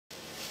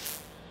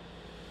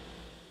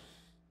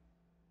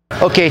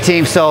Okay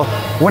team, so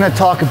we're gonna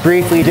talk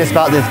briefly just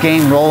about this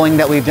game Rowling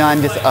that we've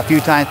done just a few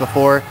times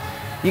before.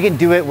 You can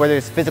do it where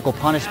there's physical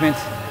punishment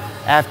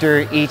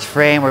after each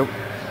frame, or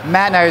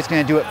Matt and I are just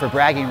gonna do it for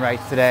bragging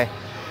rights today.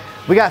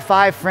 We got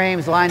 5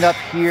 frames lined up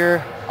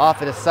here off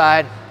to the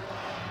side.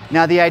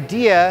 Now the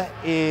idea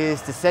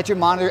is to set your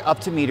monitor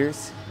up to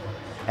meters,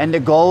 and the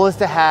goal is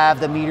to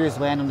have the meters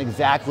land on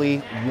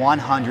exactly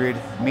 100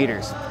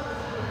 meters.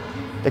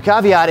 The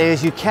caveat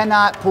is you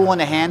cannot pull on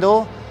the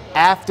handle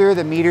after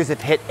the meters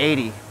have hit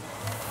 80.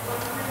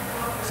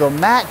 So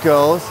Matt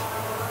goes,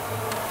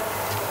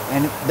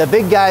 and the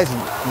big guy's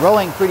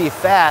rowing pretty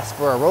fast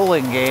for a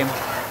rolling game.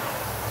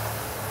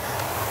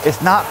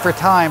 It's not for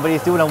time, but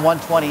he's doing a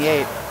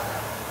 128.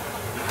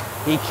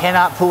 He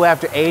cannot pull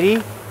after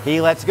 80,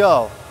 he lets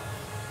go.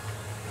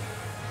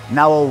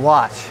 Now we'll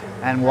watch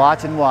and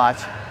watch and watch.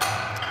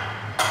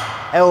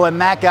 And when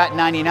Matt got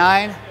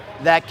 99,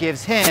 that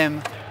gives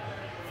him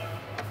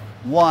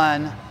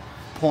 1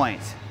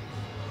 point.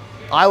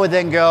 I would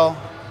then go,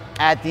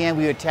 at the end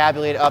we would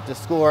tabulate up the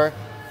score,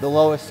 the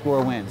lowest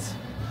score wins.